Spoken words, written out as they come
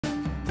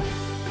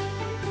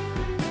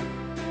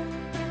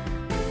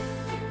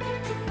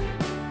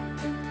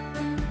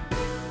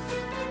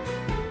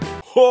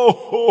Ho,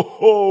 ho,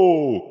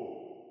 ho!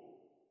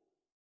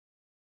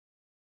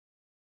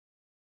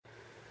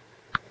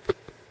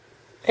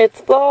 It's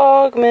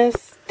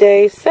Vlogmas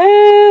Day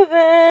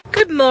 7.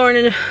 Good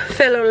morning,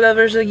 fellow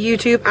lovers of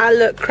YouTube. I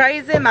look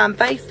crazy. My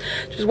face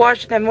just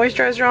washed and have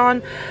moisturizer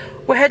on.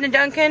 We're heading to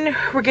Dunkin'.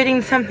 We're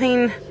getting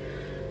something.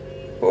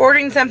 We're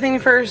ordering something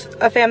for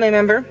a family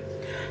member.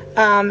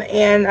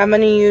 And I'm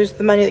going to use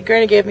the money that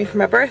Granny gave me for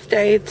my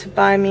birthday to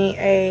buy me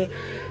a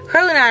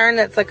curling iron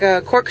that's like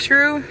a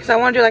corkscrew. So I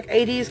want to do like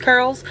 80s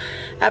curls.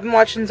 I've been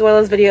watching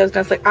Zoella's videos and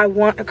I was like, I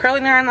want a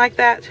curling iron like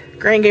that.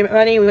 Granny gave me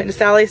money. We went to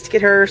Sally's to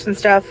get her some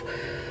stuff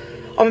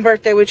on my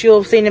birthday, which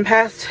you'll have seen in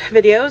past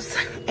videos.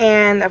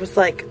 And I was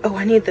like, oh,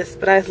 I need this,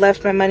 but I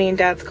left my money in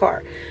Dad's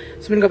car.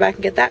 So I'm going to go back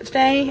and get that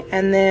today.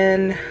 And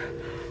then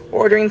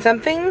ordering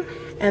something.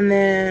 And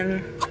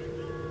then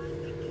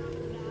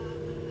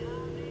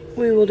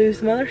we will do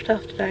some other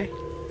stuff today.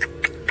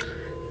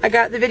 I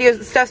got the videos,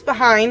 the stuff's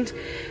behind,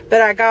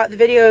 but I got the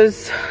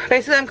videos,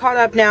 basically I'm caught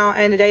up now,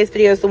 and today's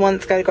video is the one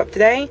that's got to go up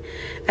today,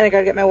 and I got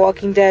to get my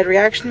Walking Dead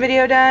reaction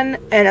video done,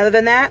 and other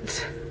than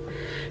that,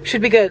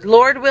 should be good.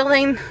 Lord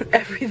willing,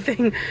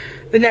 everything,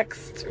 the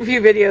next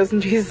few videos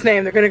in Jesus'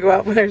 name, they're going to go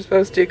out when they're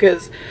supposed to,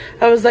 because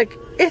I was like,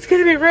 it's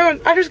going to be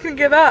ruined, I'm just going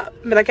to give up,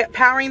 but I kept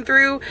powering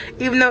through,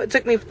 even though it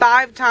took me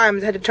 5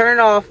 times, I had to turn it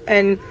off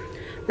and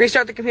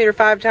restart the computer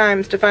 5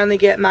 times to finally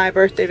get my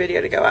birthday video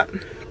to go up.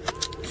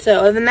 So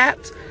other than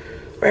that,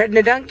 we're heading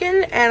to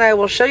Dunkin', and I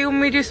will show you when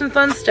we do some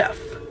fun stuff.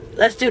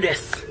 Let's do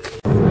this.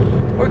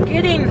 We're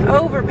getting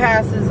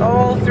overpasses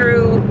all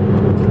through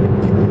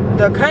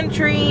the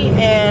country,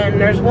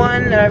 and there's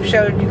one that I've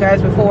showed you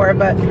guys before,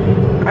 but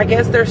I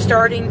guess they're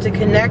starting to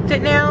connect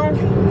it now.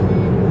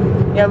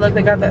 Yeah, look,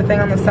 they got that thing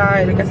on the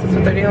side. I guess that's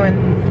what they're doing.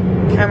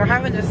 And we're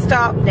having to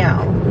stop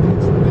now.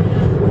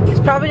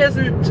 This probably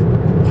doesn't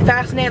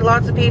fascinate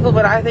lots of people,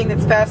 but I think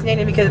it's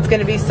fascinating because it's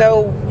going to be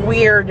so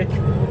weird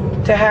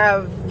to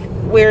have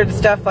weird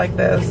stuff like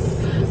this.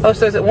 Oh,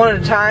 so is it one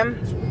at a time?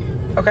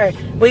 Okay,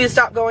 we need to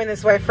stop going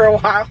this way for a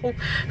while.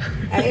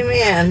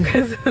 Amen.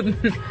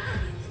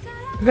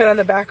 Go on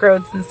the back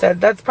roads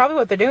instead. That's probably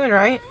what they're doing,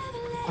 right?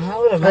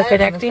 They're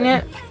connecting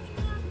it.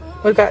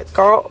 We've got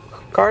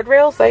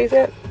guardrails, says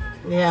it?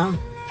 Yeah.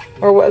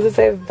 Or what does it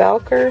say?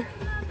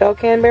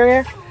 Velcan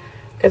barrier?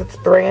 Because it's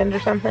brand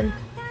or something.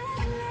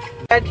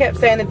 Dad kept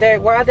saying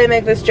that why'd they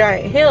make this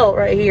giant hill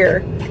right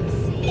here?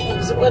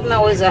 It wasn't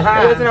always that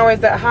high. It wasn't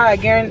always that high.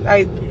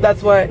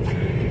 That's what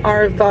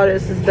our thought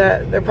is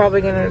that they're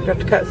probably going to have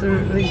to cut some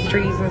of these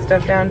trees and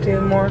stuff down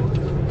too more.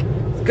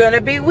 It's going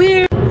to be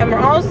weird. And we're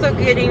also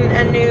getting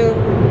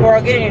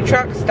a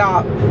truck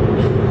stop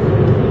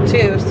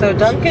too. So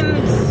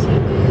Dunkin's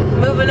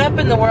moving up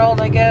in the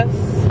world, I guess.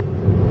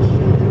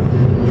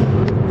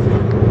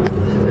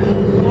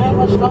 How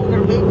much longer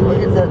to be before we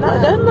get that No,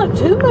 it doesn't look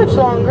too much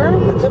longer.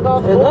 It's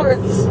about 4.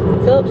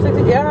 Phillips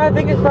 60. Yeah, I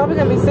think it's probably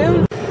going to be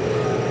soon.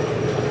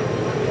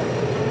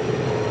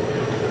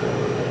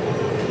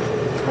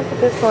 Look at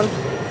this one.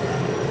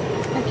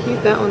 How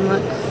cute that one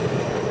looks.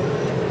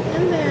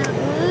 And that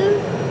one.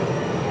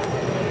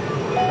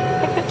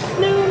 Like a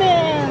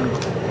snowman.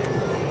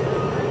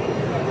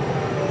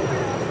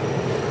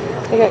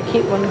 They got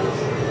cute ones.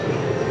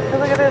 Oh,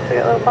 look at this. They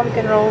got little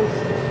pumpkin rolls.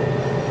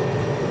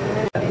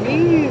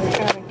 These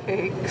kind of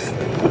cakes.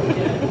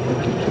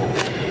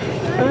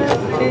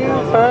 That's too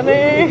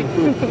funny.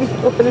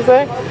 What did it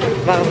say?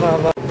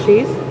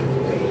 Cheese.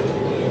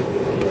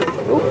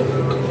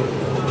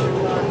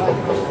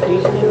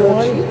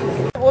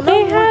 Well,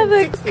 they have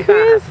a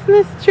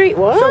Christmas tree.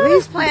 What? So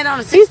he's planning on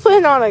a 60. He's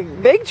planning on a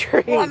big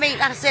tree. Well, I mean,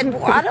 I said,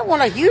 well, I don't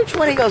want a huge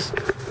one. He goes,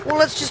 well,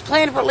 let's just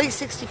plan for at least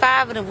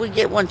 65, and if we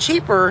get one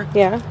cheaper,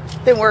 yeah,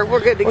 then we're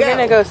good to go. We're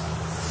gonna go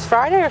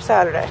Friday or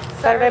Saturday?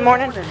 Saturday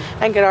morning,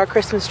 and get our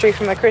Christmas tree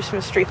from the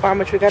Christmas tree farm,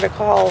 which we got to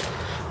call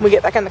when we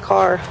get back in the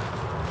car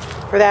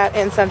for that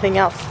and something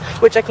else,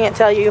 which I can't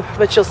tell you,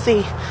 but you'll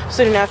see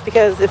soon enough,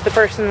 because if the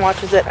person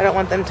watches it, I don't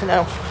want them to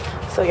know.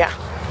 So yeah,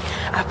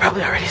 I've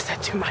probably already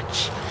said too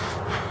much.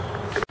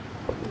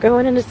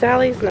 Going into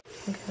Sally's. I'm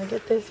gonna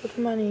get this with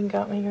the money and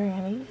got me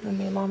Granny. And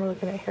me and Mom are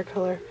looking at hair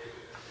color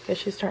because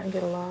she's starting to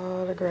get a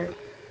lot of gray.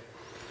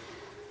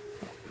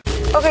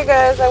 Okay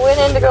guys, I went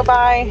in to go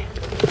buy.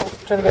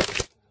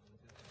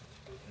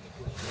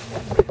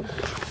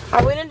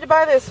 I went in to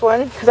buy this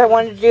one because I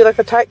wanted to do like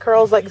the tight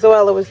curls like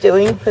Zoella was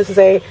doing. This is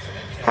a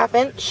 1/2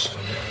 inch.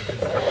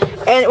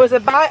 And it was a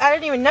buy, I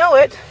didn't even know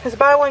it. It was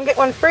buy one, get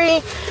one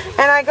free.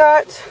 And I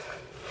got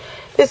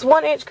this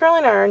 1-inch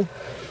curling iron.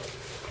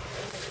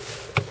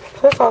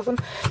 So that's awesome.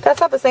 That's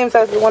not the same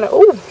size as the one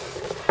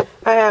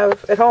I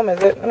have at home,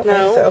 is it? I don't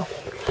think so.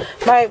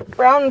 My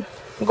brown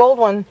gold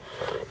one,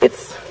 I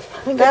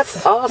think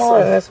that's awesome.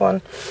 Smaller than this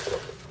one.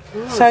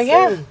 Oh, so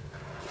yeah,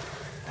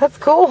 that's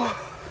cool.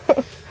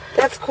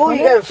 That's cool.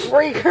 You got a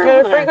free curling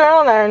iron. Got a free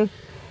curling iron.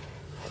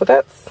 So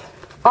that's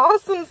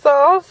awesome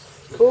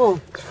sauce. Cool.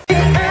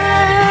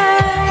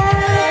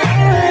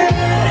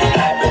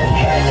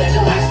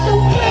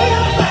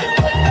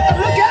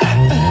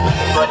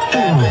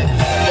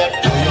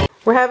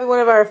 We're having one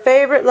of our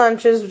favorite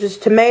lunches, which is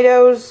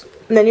tomatoes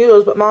and the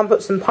noodles, but Mom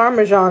put some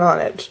Parmesan on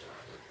it.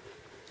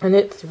 And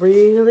it's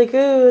really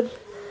good.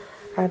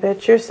 I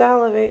bet you're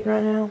salivating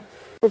right now.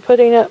 We're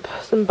putting up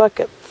some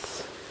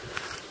buckets.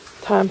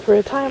 Time for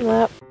a time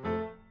lapse.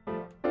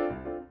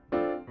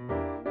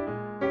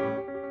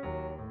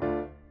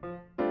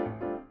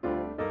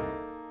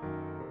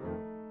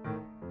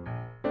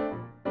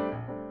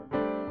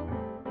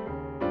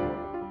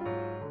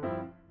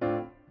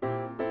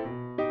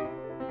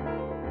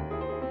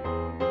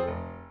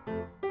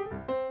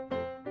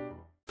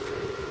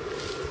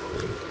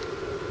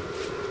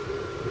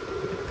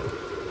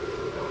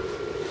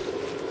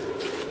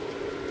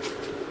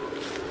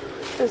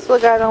 This little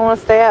guy don't want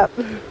to stay up.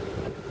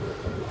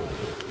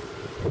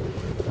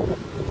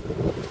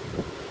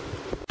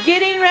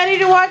 Getting ready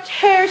to watch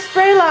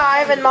Hairspray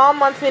live, and Mom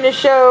wants me to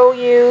show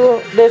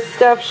you this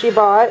stuff she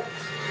bought.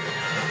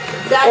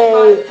 Daddy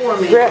bought it for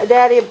me.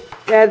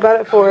 Dad bought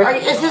it for her.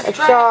 Is this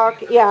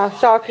shocking.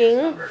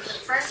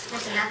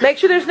 Make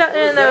sure there's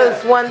nothing in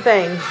those one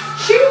things.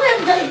 She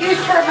went to use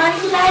her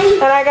money today.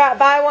 And I got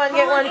buy one,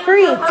 get one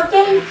free. And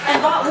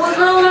bought one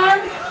girl and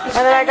I.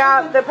 And then I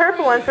got the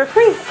purple one for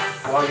free.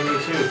 Why do you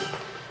need two?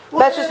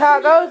 That's just how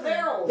it goes.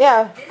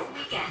 Yeah.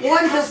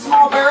 One's a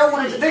small barrel,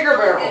 one's a bigger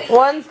barrel.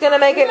 One's gonna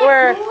make it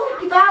wear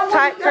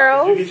tight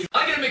curls.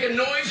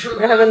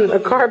 We're having a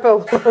carbo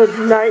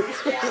night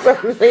for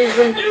some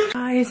reason.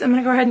 Guys, I'm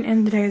gonna go ahead and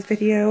end today's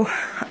video.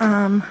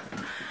 I'm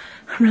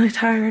really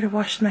tired of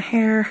washing my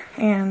hair,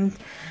 and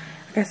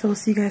I guess I will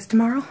see you guys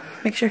tomorrow.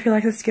 Make sure if you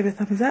like this, give it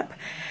a thumbs up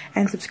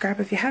and subscribe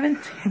if you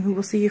haven't. And we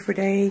will see you for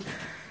day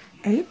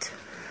 8.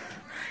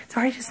 It's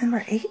already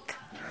December 8th.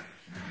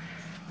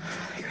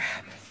 Holy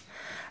crap.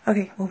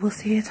 Okay, well, we'll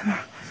see you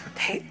tomorrow.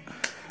 Hey,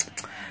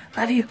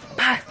 love you.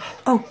 Bye.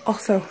 Oh,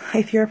 also,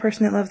 if you're a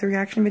person that loves the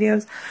reaction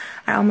videos,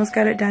 I almost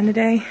got it done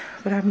today,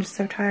 but I'm just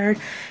so tired.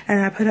 And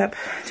I put up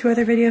 2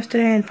 other videos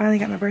today and finally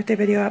got my birthday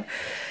video up.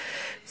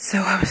 So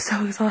I was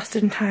so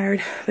exhausted and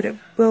tired, but I'm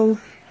going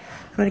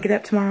to get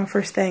up tomorrow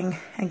first thing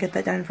and get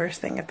that done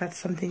first thing if that's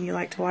something you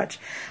like to watch.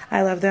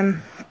 I love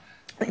them. I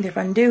think they're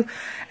fun to do.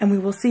 And we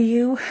will see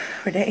you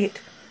for day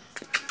 8.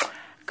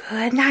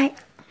 Good night.